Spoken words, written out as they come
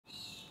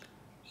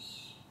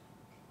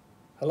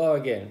Hello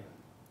again.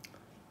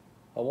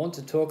 I want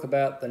to talk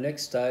about the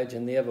next stage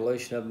in the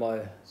evolution of my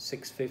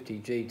 650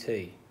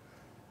 GT.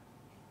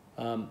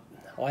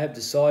 I have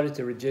decided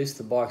to reduce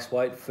the bike's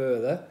weight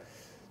further,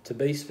 to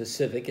be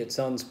specific, its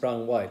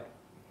unsprung weight.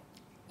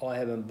 I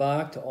have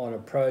embarked on a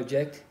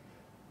project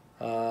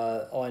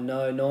I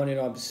know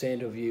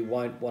 99% of you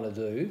won't want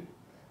to do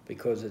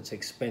because it's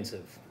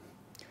expensive.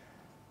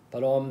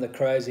 But I'm the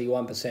crazy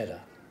 1%er.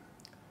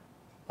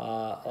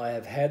 I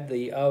have had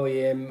the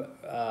OEM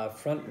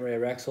front and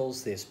rear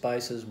axles, their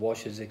spacers,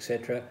 washers,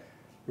 etc.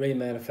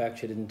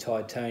 remanufactured in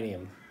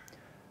titanium.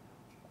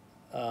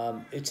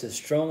 It's a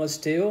stronger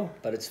steel,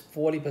 but it's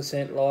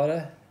 40%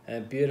 lighter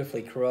and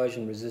beautifully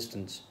corrosion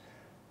resistant.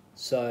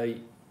 So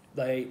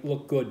they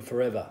look good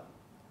forever.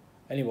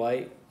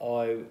 Anyway,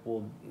 I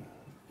will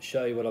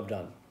show you what I've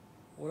done.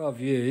 What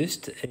I've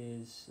used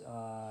is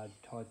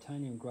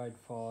titanium grade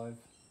 5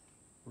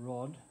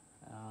 rod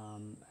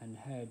and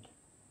had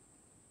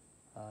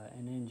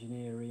an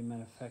engineer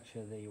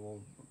remanufacture or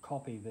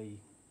copy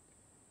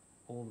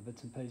all the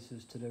bits and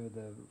pieces to do with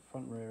the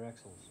front and rear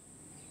axles.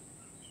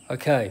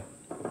 Okay,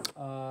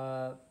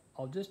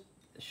 I'll just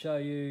show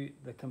you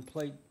the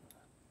complete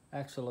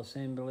axle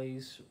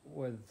assemblies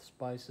with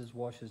spacers,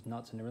 washers,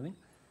 nuts and everything.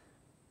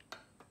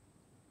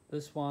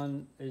 This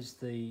one is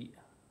the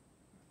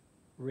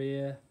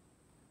rear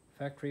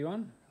factory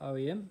one,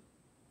 OEM.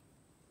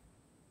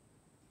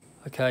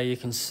 Okay, you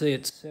can see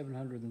it's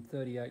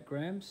 738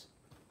 grams.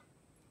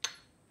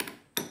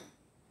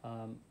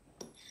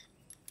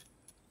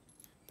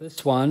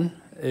 This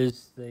one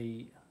is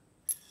the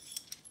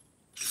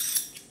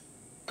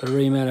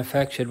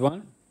remanufactured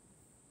one.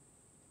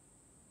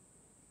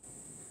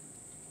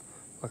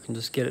 I can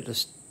just get it to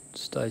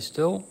stay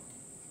still.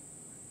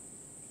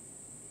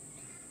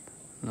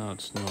 No,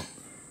 it's not.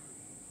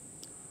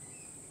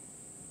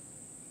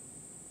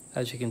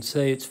 As you can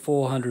see, it's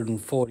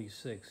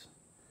 446.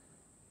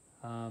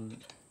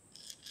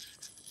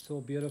 It's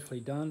all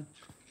beautifully done.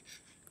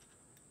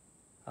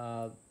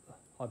 I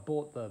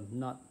bought the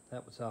nut,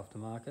 that was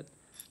aftermarket,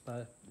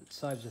 but it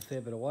saves a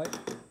fair bit of weight.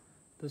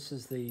 This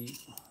is the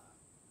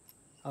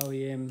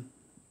OEM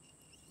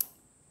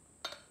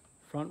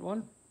front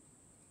one,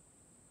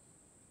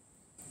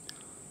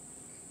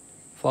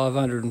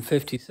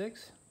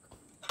 556.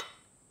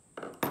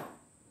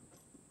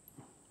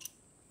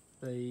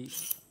 The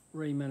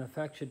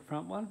remanufactured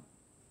front one,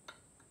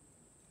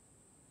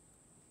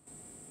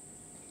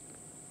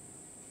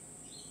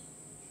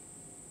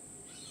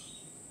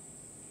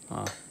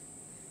 oh.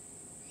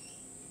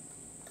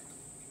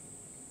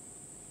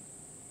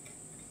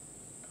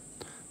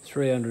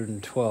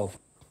 312.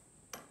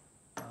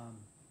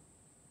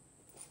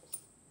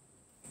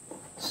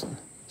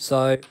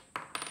 So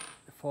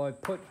if I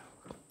put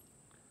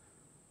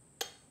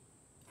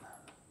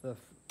the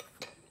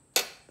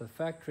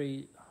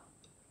factory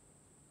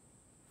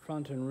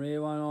front and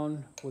rear one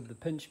on with the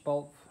pinch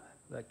bolt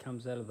that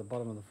comes out of the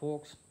bottom of the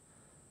forks,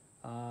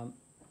 and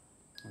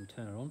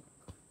turn it on.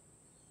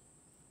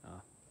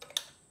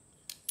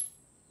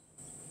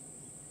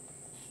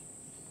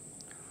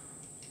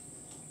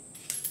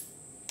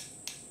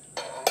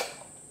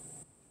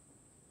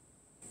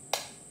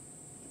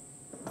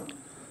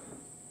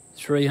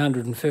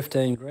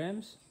 315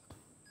 grams.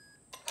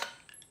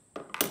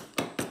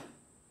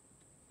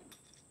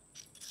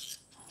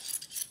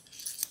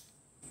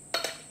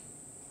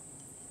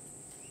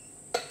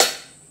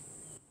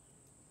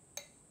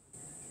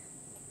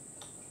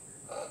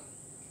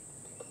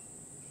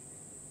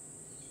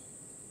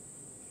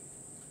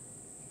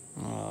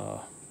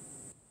 Oh.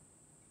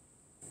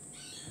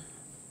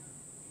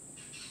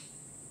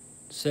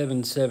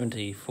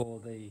 770 for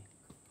the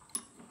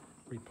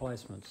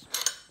replacements.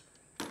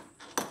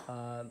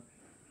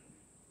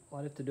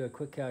 I'd have to do a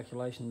quick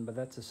calculation, but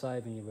that's a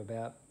saving of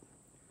about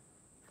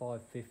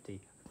 550.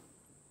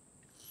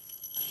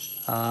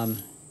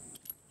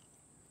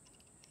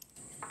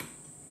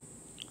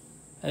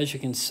 As you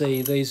can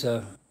see, these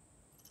are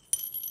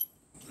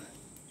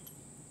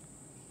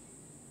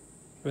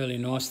really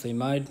nicely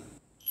made.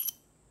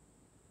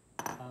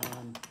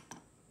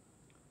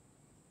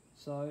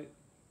 So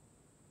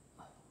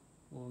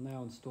we'll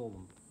now install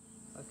them.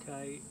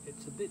 Okay,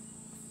 it's a bit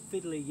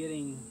fiddly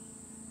getting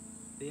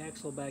the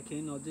axle back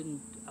in. I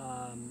didn't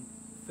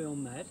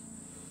film that,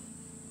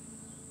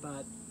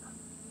 but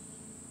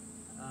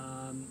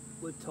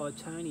with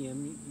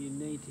titanium you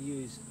need to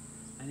use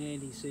an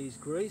anti-seize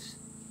grease,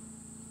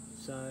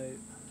 so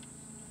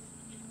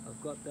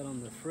I've got that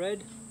on the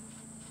thread.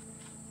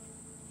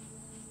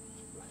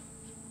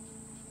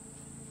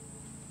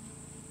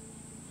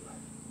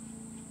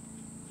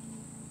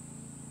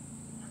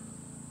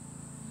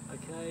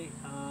 Okay,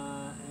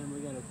 and we're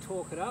going to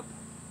torque it up,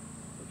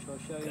 which I'll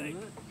show you in a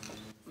minute.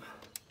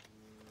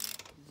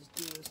 Just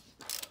do this.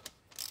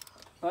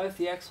 Both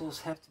the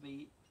axles have to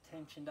be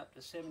tensioned up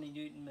to 70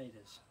 Newton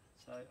meters.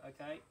 So,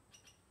 okay.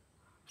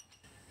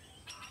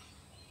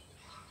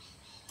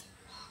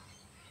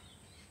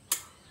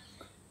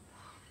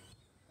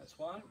 That's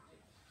one.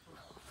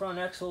 Front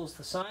axle's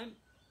the same.